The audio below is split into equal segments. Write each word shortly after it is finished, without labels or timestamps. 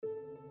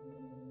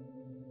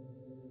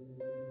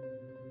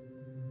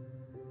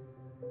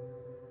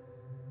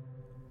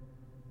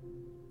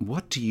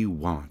What do you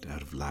want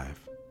out of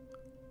life?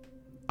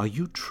 Are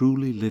you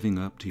truly living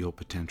up to your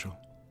potential?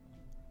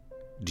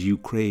 Do you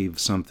crave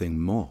something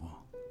more?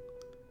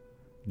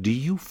 Do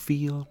you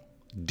feel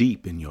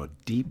deep in your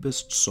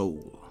deepest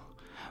soul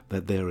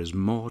that there is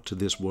more to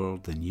this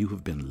world than you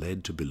have been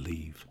led to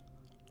believe?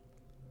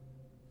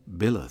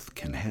 Byleth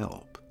can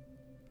help.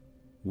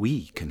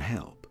 We can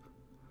help.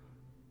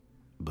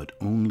 But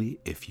only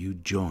if you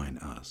join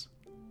us.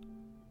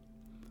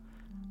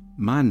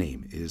 My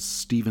name is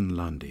Stephen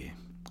Lundy,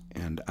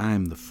 and I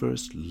am the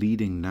first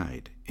leading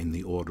knight in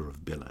the Order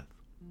of Byleth.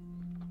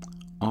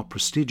 Our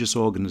prestigious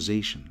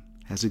organization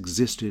has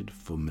existed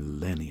for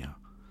millennia,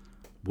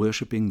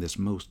 worshiping this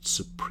most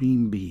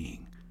supreme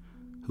being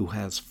who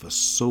has for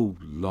so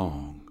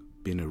long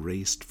been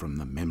erased from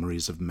the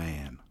memories of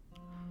man.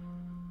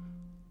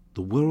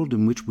 The world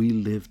in which we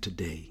live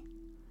today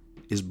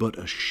is but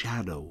a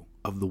shadow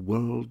of the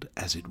world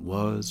as it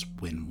was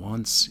when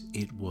once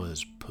it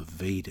was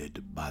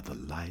pervaded by the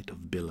light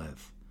of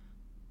Byleth.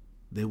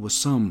 There were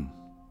some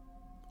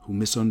who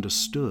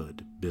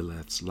misunderstood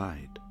Byleth's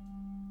light,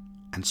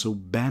 and so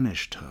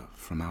banished her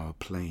from our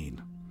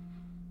plane,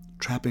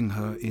 trapping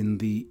her in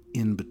the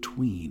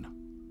in-between,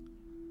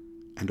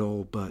 and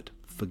all but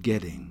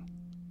forgetting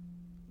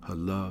her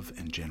love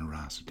and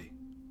generosity.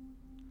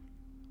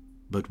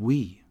 But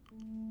we,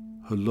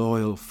 her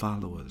loyal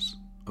followers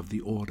of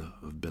the Order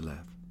of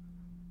Byleth,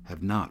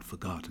 have not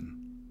forgotten.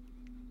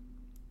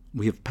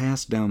 We have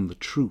passed down the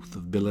truth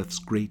of Byleth's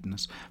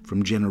greatness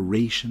from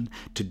generation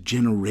to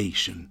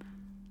generation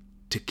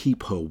to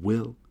keep her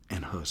will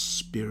and her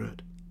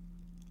spirit,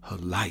 her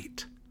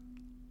light,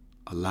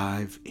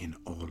 alive in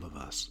all of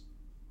us.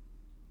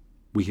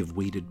 We have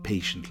waited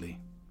patiently,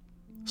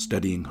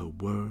 studying her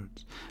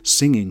words,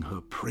 singing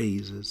her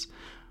praises.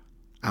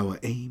 Our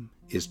aim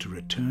is to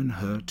return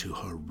her to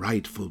her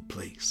rightful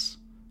place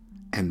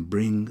and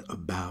bring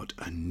about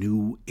a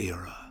new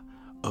era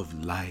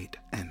of light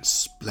and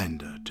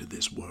splendor to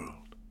this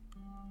world.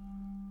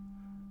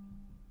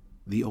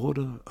 The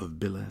Order of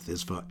Byleth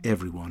is for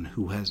everyone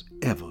who has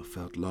ever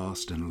felt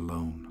lost and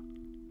alone.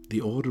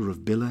 The Order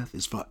of Byleth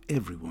is for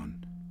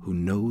everyone who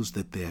knows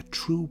that their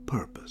true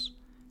purpose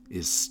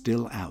is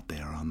still out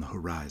there on the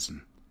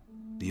horizon.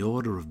 The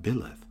Order of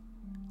Byleth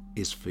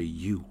is for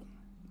you,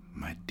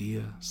 my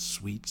dear,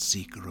 sweet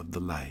seeker of the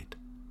light.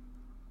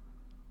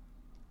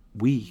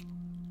 We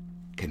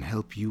can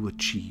help you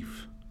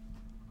achieve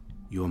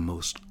your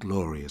most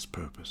glorious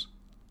purpose.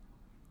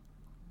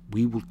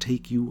 We will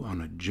take you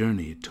on a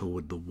journey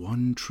toward the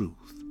one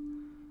truth,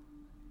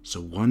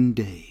 so one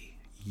day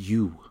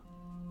you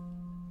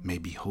may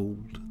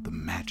behold the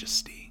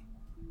majesty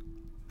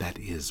that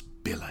is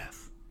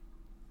Byleth.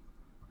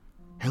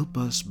 Help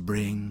us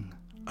bring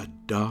a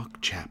dark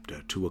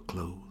chapter to a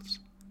close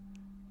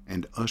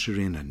and usher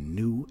in a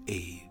new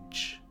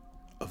age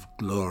of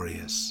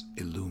glorious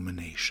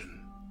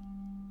illumination.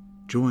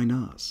 Join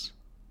us,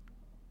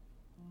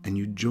 and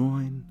you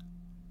join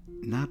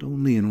not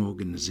only an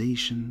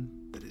organization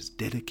that is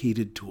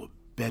dedicated to a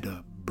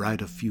better,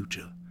 brighter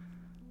future,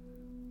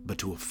 but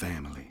to a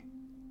family.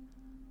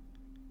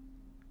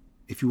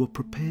 If you are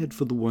prepared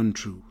for the one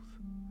truth,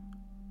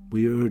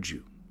 we urge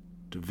you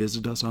to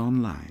visit us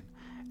online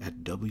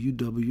at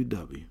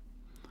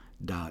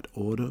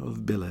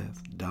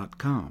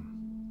www.orderofbyleth.com.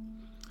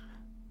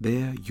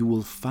 There you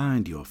will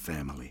find your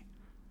family,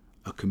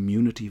 a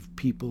community of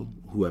people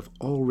who have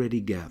already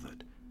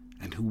gathered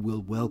and who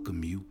will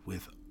welcome you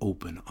with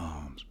open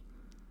arms.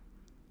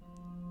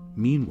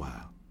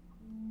 Meanwhile,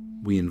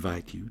 we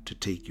invite you to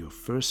take your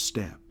first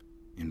step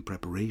in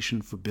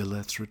preparation for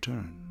Byleth's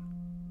return.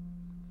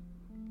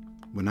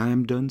 When I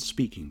am done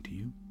speaking to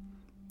you,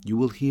 you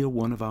will hear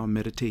one of our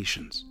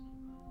meditations.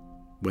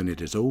 When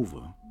it is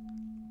over,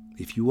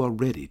 if you are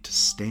ready to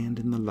stand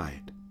in the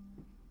light,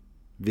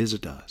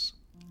 visit us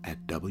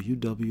at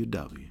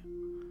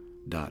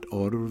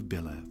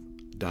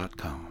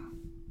www.orderofbyleth.com.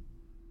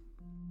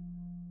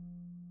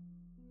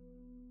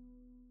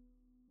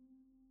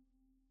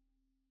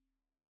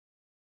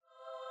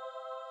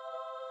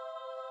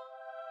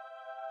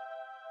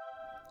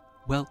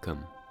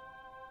 Welcome.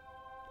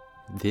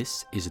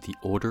 This is the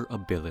Order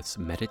of Byleth's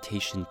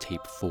Meditation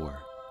Tape 4.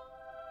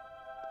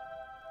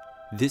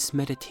 This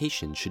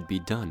meditation should be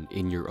done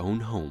in your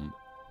own home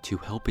to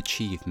help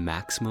achieve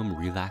maximum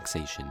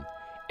relaxation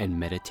and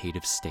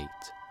meditative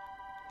state,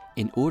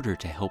 in order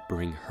to help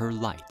bring her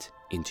light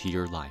into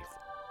your life.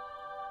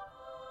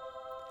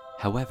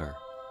 However,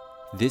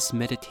 this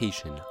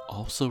meditation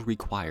also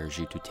requires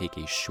you to take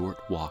a short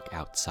walk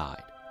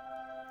outside.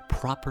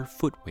 Proper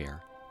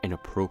footwear and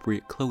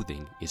appropriate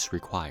clothing is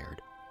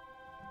required.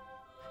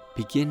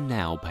 Begin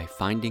now by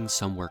finding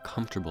somewhere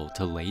comfortable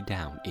to lay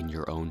down in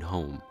your own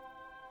home.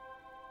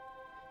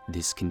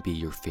 This can be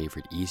your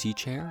favorite easy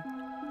chair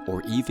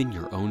or even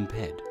your own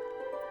bed.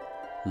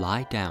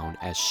 Lie down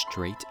as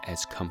straight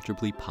as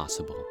comfortably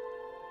possible.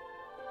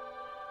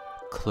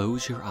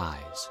 Close your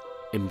eyes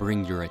and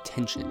bring your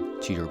attention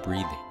to your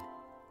breathing.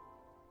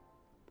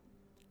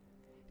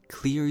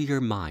 Clear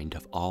your mind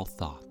of all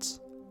thoughts.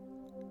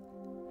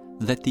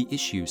 Let the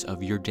issues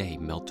of your day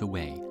melt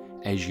away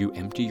as you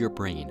empty your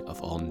brain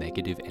of all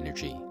negative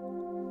energy.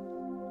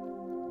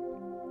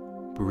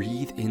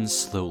 Breathe in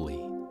slowly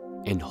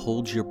and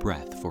hold your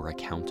breath for a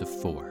count of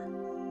 4.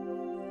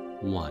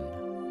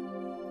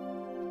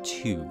 1,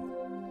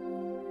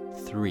 2,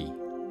 3,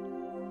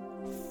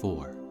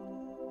 4.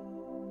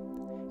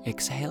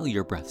 Exhale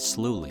your breath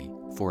slowly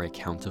for a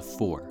count of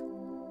 4.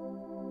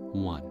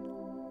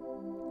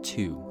 1,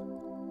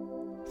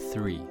 2,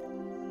 3,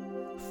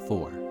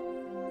 4.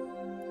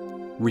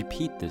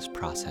 Repeat this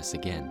process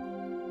again.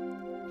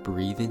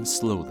 Breathe in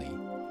slowly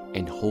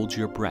and hold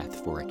your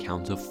breath for a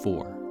count of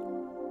 4.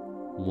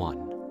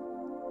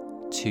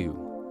 1,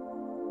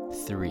 2,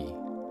 3,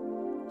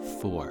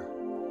 4.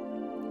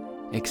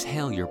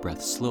 Exhale your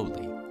breath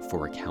slowly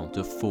for a count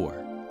of 4.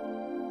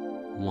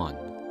 1,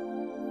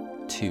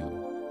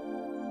 2,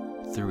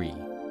 3,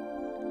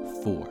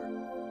 4.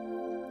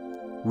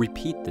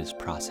 Repeat this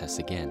process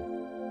again.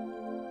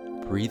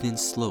 Breathe in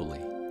slowly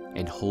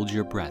and hold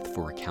your breath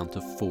for a count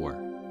of 4.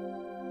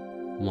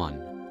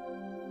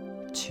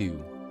 1,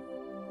 2,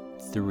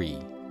 3,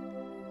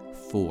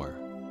 4.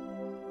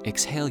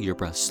 Exhale your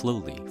breath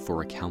slowly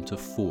for a count of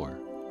 4.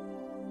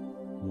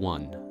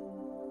 1,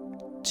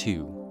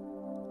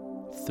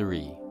 2,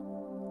 3,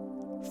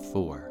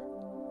 4.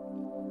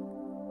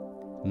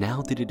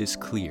 Now that it is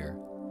clear,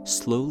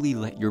 slowly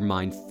let your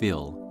mind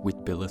fill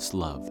with Byleth's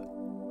love.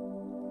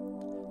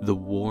 The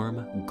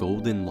warm,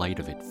 golden light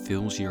of it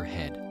fills your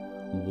head,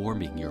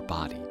 warming your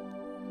body.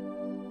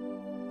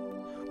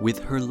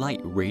 With her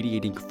light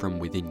radiating from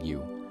within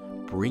you,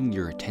 bring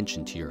your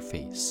attention to your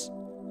face.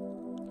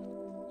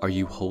 Are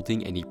you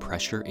holding any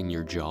pressure in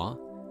your jaw,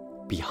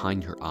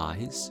 behind your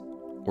eyes,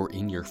 or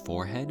in your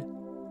forehead?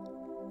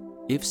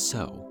 If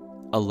so,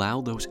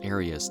 allow those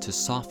areas to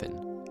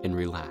soften and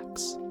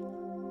relax.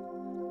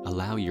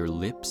 Allow your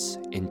lips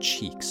and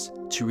cheeks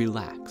to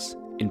relax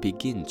and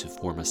begin to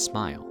form a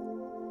smile.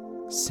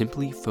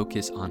 Simply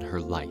focus on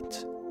her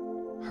light,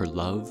 her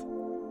love,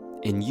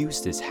 and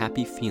use this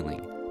happy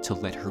feeling to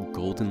let her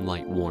golden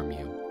light warm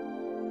you.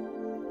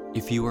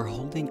 If you are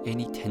holding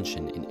any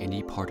tension in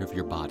any part of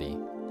your body,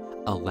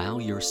 allow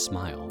your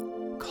smile,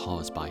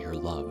 caused by her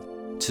love,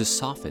 to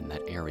soften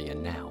that area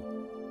now.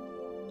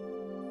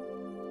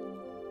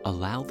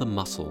 Allow the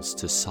muscles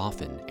to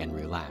soften and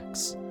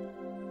relax.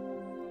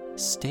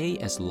 Stay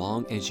as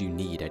long as you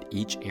need at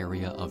each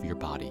area of your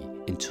body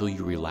until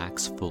you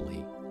relax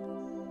fully.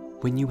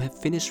 When you have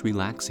finished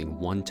relaxing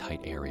one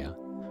tight area,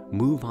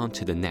 move on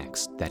to the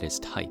next that is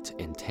tight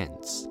and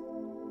tense.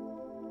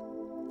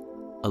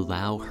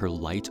 Allow her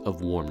light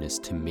of warmness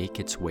to make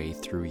its way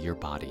through your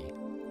body.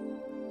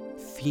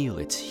 Feel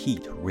its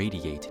heat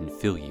radiate and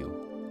fill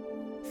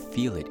you.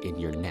 Feel it in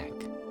your neck,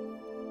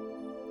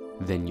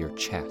 then your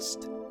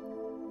chest,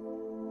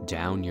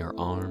 down your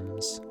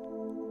arms,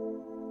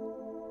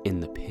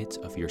 in the pit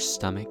of your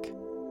stomach,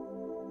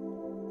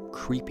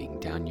 creeping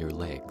down your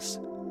legs,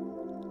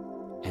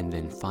 and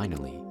then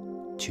finally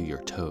to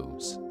your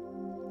toes.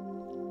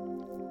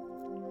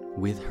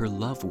 With her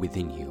love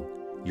within you,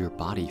 your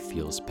body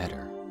feels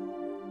better,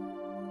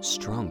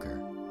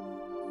 stronger,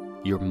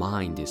 your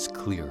mind is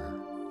clearer,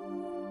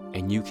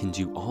 and you can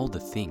do all the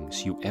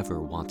things you ever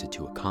wanted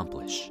to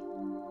accomplish.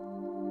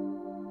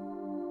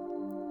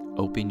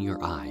 Open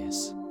your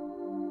eyes.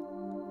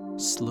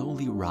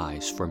 Slowly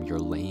rise from your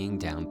laying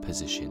down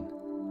position.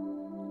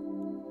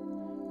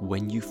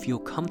 When you feel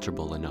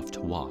comfortable enough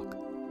to walk,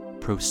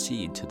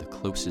 proceed to the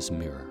closest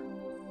mirror.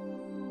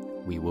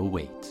 We will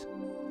wait.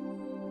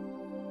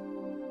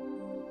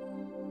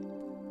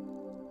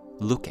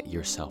 Look at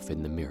yourself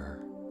in the mirror.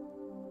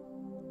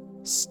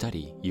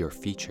 Study your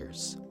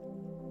features,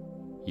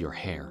 your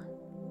hair,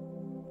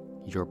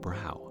 your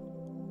brow,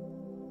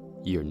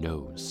 your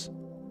nose,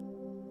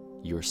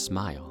 your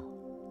smile.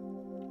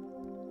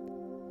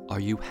 Are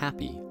you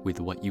happy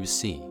with what you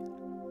see?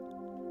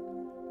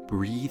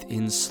 Breathe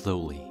in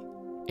slowly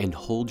and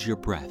hold your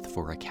breath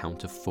for a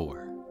count of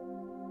 4.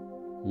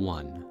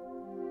 1,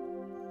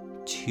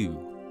 2,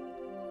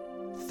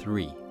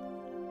 3,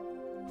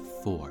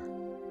 4.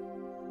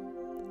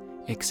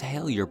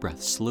 Exhale your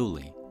breath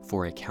slowly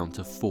for a count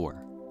of 4.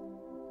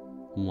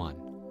 1,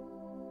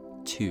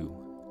 2,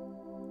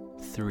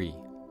 3,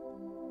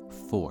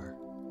 4.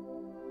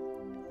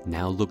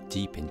 Now look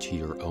deep into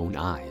your own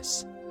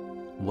eyes.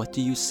 What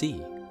do you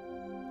see?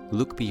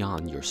 Look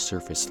beyond your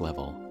surface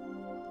level.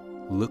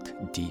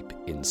 Look deep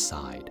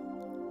inside.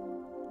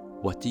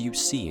 What do you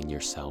see in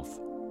yourself?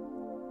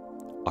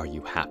 Are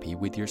you happy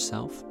with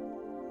yourself?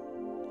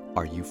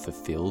 Are you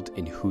fulfilled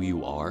in who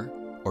you are,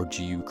 or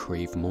do you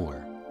crave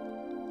more?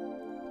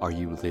 Are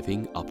you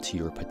living up to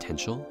your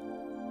potential?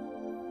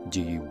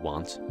 Do you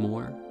want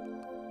more?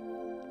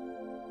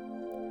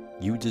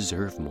 You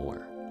deserve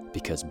more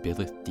because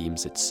Byleth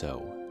deems it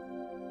so.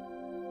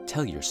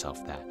 Tell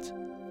yourself that.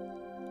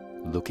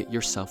 Look at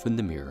yourself in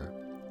the mirror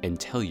and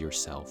tell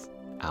yourself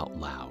out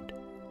loud.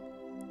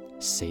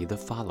 Say the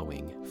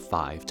following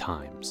 5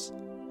 times.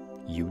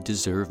 You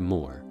deserve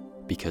more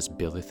because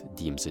Byleth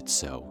deems it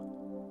so.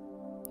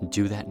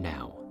 Do that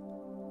now.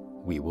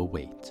 We will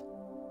wait.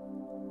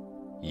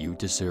 You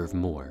deserve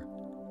more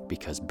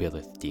because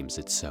Byleth deems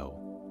it so.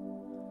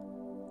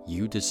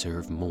 You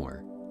deserve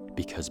more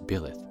because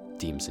Byleth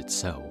deems it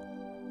so.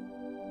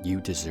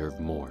 You deserve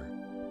more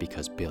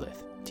because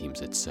Byleth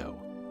deems it so.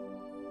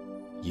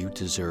 You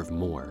deserve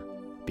more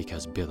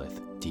because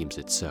Byleth deems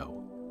it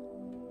so.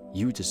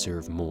 You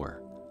deserve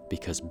more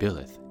because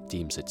Byleth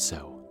deems it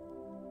so.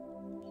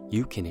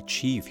 You can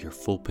achieve your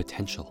full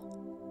potential.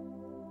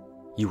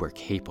 You are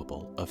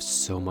capable of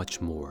so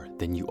much more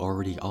than you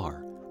already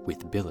are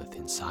with Byleth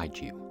inside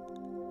you.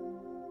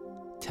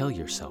 Tell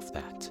yourself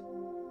that.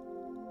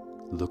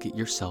 Look at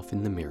yourself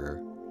in the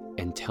mirror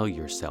and tell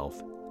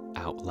yourself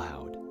out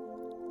loud.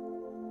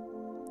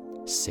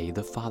 Say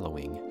the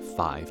following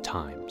 5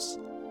 times.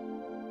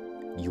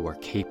 You are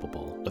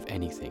capable of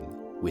anything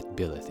with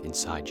Byleth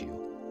inside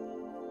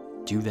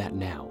you. Do that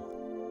now.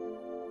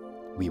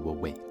 We will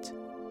wait.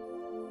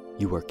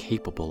 You are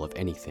capable of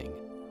anything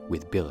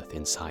with Byleth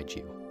inside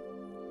you.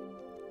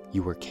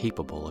 You are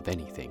capable of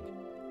anything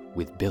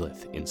with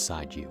Byleth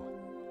inside you.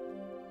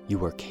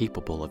 You are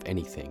capable of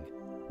anything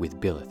with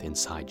Byleth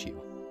inside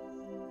you.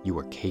 You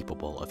are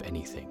capable of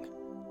anything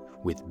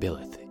with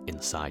Byleth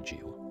inside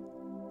you.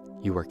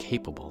 You are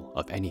capable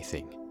of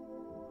anything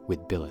with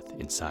Byleth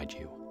inside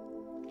you.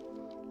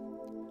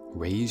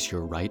 Raise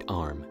your right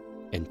arm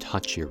and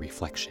touch your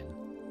reflection.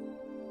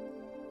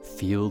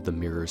 Feel the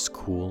mirror's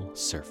cool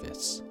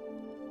surface.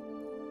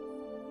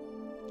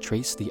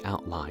 Trace the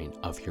outline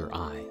of your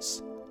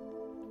eyes.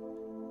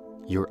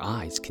 Your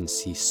eyes can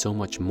see so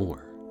much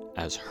more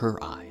as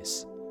her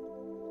eyes.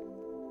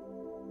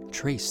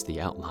 Trace the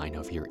outline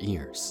of your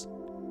ears.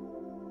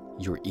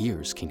 Your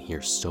ears can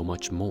hear so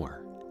much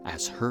more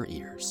as her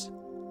ears.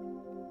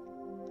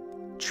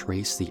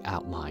 Trace the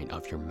outline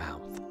of your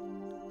mouth.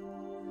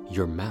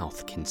 Your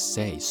mouth can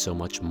say so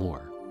much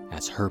more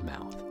as her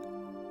mouth.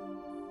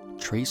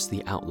 Trace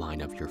the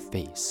outline of your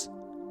face.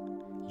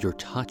 Your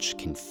touch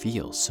can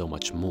feel so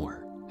much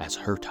more as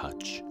her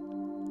touch.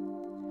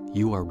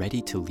 You are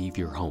ready to leave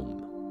your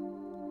home.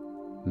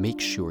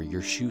 Make sure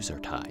your shoes are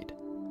tied.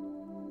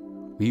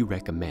 We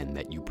recommend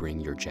that you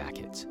bring your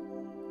jacket.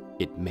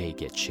 It may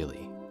get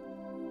chilly.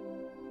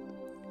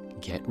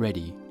 Get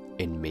ready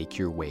and make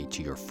your way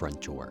to your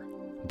front door,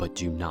 but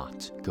do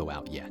not go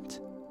out yet.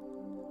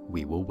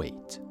 We will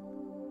wait.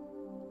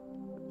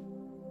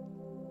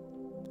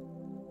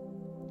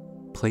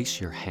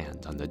 Place your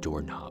hand on the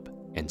doorknob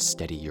and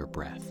steady your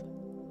breath.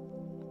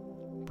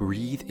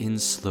 Breathe in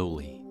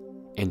slowly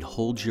and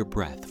hold your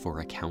breath for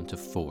a count of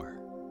 4.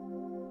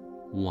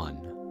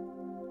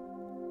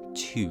 1,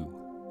 2,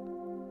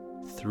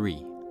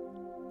 3,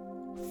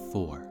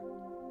 4.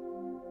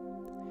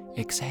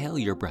 Exhale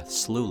your breath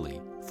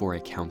slowly for a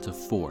count of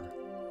 4.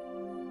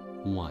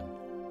 1,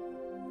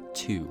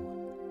 2,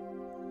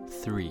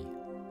 3,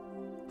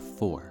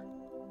 4.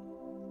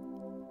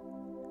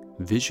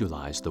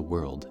 Visualize the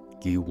world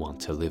you want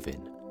to live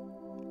in,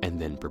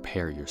 and then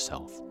prepare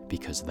yourself,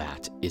 because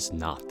that is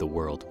not the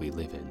world we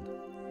live in.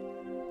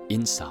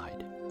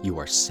 Inside, you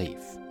are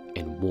safe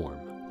and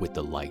warm with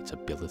the light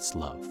of Byleth's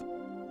love.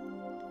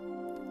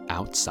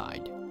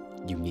 Outside,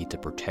 you need to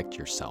protect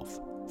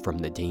yourself from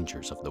the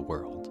dangers of the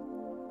world.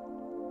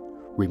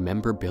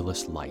 Remember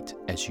Byleth's light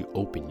as you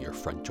open your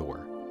front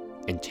door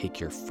and take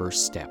your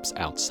first steps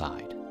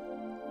outside.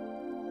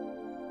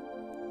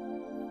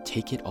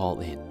 Take it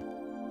all in.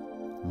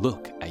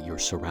 Look at your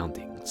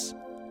surroundings.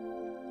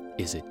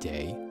 Is it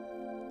day,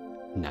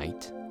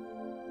 night,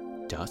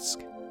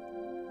 dusk,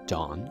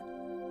 dawn?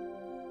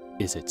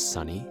 Is it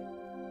sunny,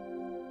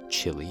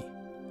 chilly?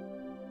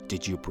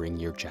 Did you bring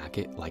your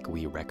jacket like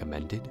we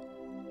recommended?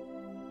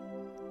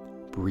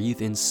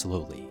 Breathe in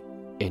slowly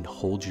and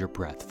hold your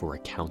breath for a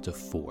count of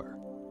 4.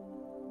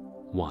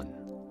 1,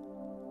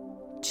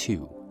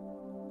 2,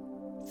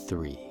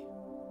 3,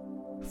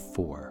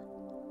 4.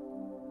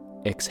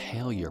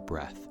 Exhale your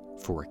breath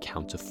for a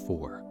count of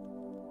 4.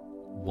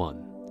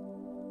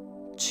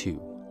 1,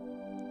 2,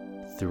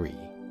 3,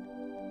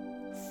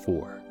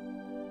 4.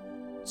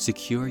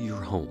 Secure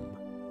your home,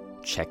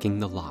 checking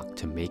the lock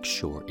to make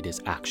sure it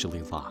is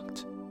actually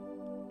locked.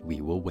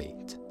 We will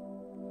wait.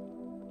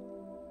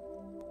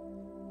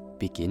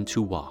 Begin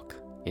to walk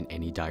in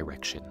any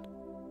direction,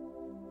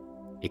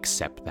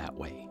 except that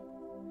way.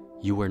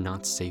 You are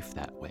not safe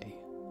that way.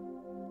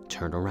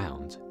 Turn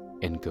around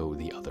and go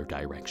the other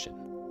direction.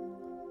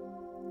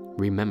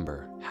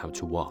 Remember how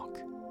to walk.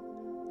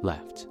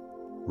 Left,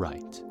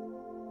 right,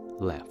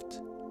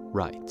 left,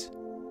 right,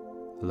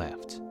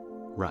 left,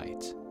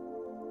 right,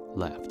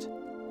 left,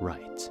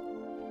 right.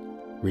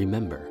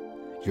 Remember,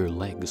 your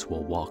legs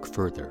will walk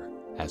further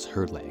as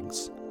her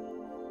legs.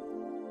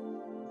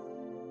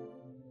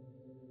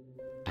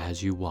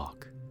 As you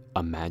walk,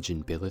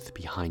 imagine Byleth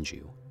behind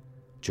you,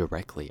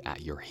 directly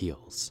at your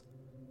heels.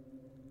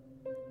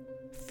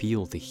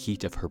 Feel the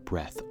heat of her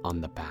breath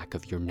on the back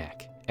of your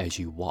neck as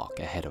you walk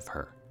ahead of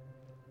her.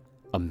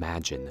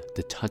 Imagine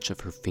the touch of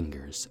her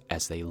fingers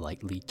as they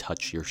lightly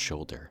touch your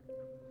shoulder.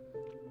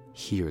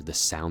 Hear the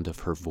sound of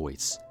her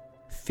voice,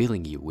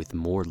 filling you with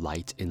more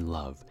light and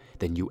love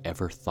than you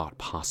ever thought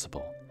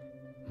possible,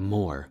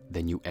 more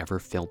than you ever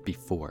felt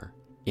before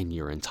in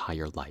your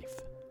entire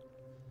life.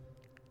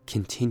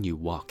 Continue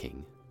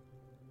walking.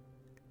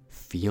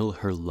 Feel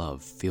her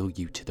love fill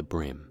you to the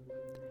brim,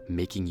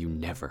 making you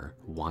never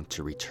want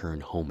to return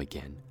home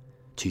again,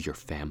 to your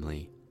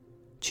family,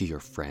 to your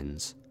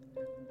friends,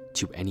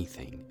 to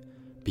anything,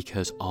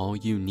 because all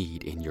you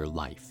need in your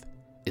life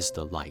is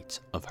the light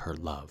of her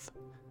love.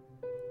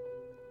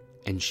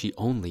 And she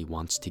only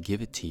wants to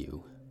give it to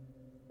you.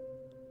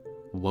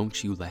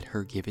 Won't you let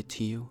her give it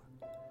to you?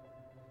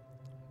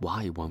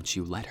 Why won't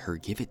you let her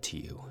give it to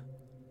you?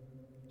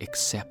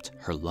 Accept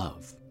her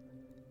love.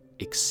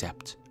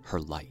 Accept her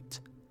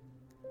light.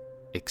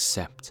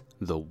 Accept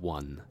the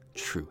one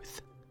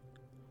truth.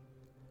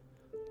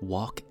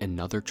 Walk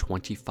another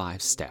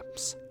 25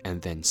 steps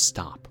and then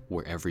stop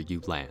wherever you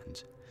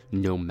land,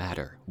 no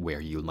matter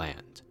where you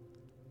land.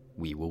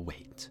 We will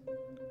wait.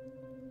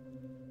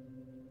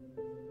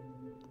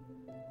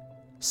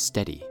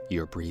 Steady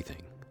your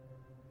breathing.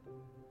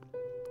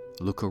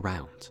 Look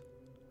around.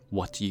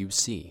 What do you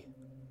see?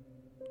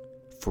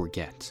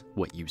 Forget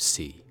what you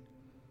see.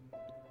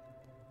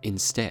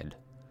 Instead,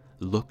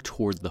 look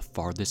toward the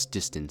farthest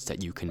distance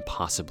that you can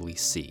possibly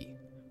see.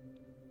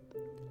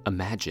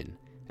 Imagine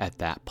at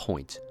that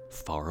point,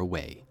 far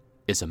away,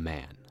 is a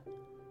man.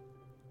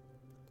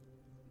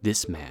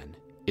 This man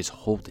is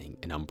holding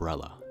an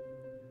umbrella.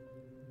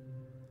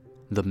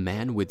 The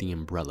man with the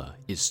umbrella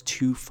is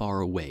too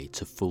far away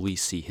to fully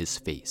see his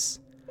face,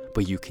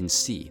 but you can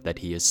see that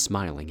he is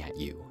smiling at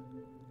you.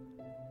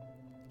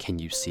 Can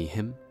you see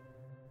him?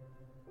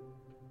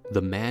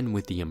 The man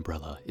with the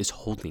umbrella is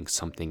holding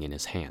something in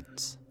his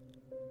hands.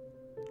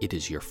 It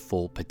is your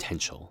full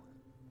potential.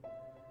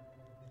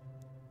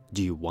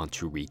 Do you want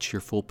to reach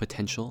your full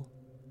potential?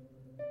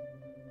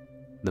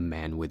 The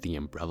man with the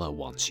umbrella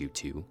wants you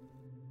to.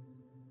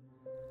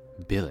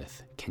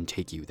 Byleth can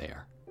take you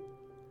there,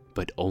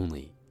 but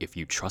only if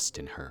you trust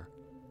in her.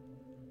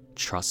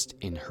 Trust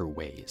in her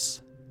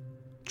ways.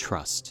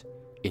 Trust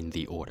in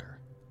the order.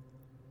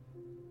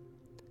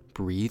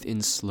 Breathe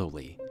in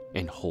slowly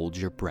and hold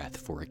your breath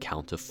for a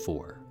count of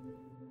 4.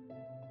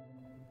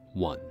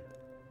 1,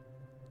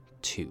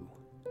 2,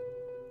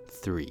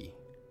 3,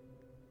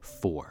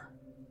 4.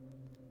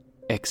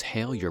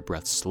 Exhale your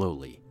breath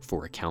slowly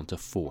for a count of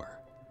 4.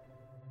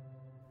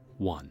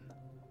 1,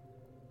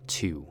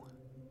 2,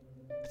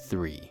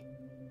 3,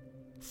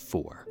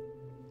 4.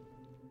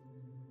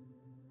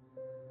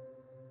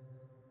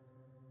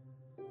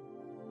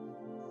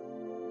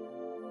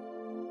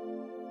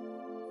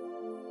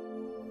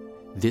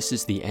 This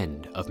is the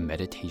end of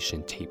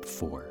Meditation Tape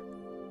 4.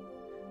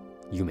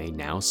 You may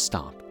now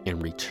stop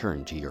and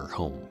return to your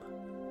home.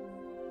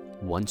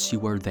 Once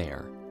you are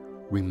there,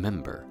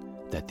 remember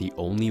that the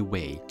only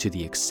way to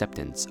the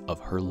acceptance of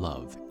her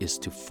love is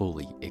to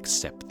fully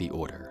accept the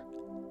order.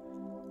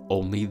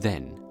 Only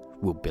then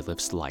will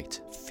Byleth's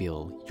light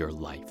fill your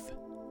life.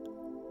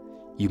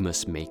 You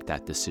must make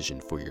that decision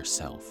for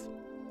yourself.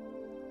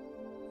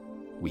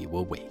 We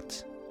will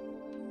wait.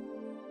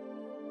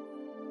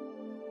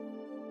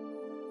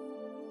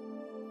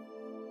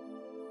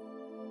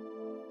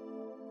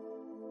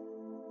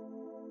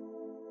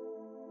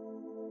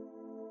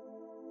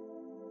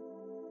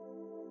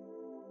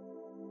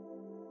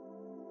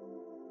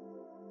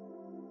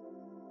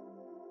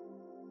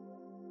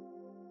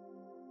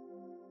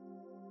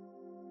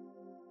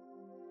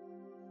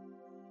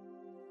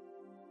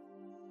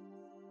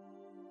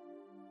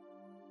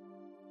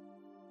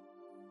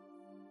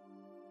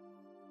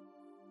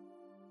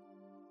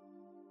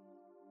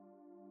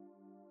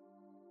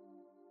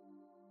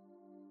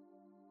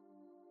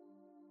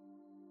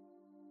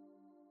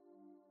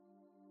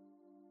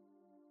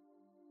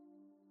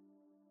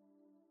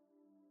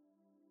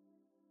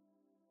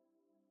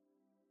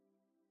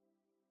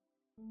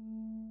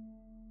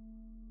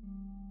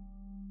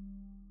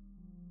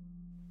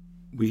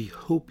 We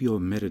hope your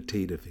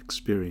meditative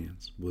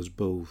experience was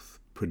both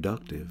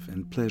productive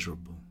and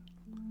pleasurable.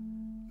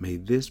 May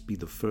this be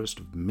the first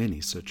of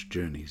many such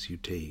journeys you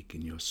take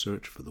in your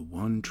search for the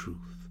one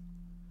truth.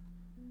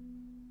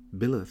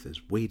 Byleth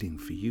is waiting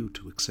for you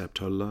to accept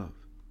her love.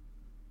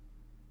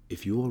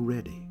 If you are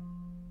ready,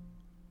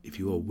 if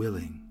you are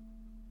willing,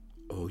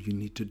 all you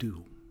need to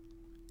do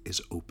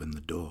is open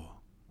the door.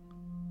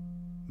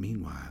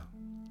 Meanwhile,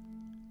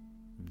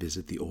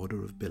 visit the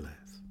Order of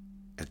Byleth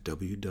at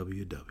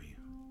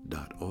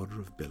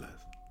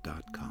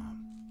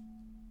www.orderofbyleth.com.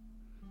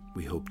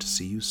 We hope to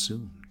see you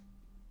soon.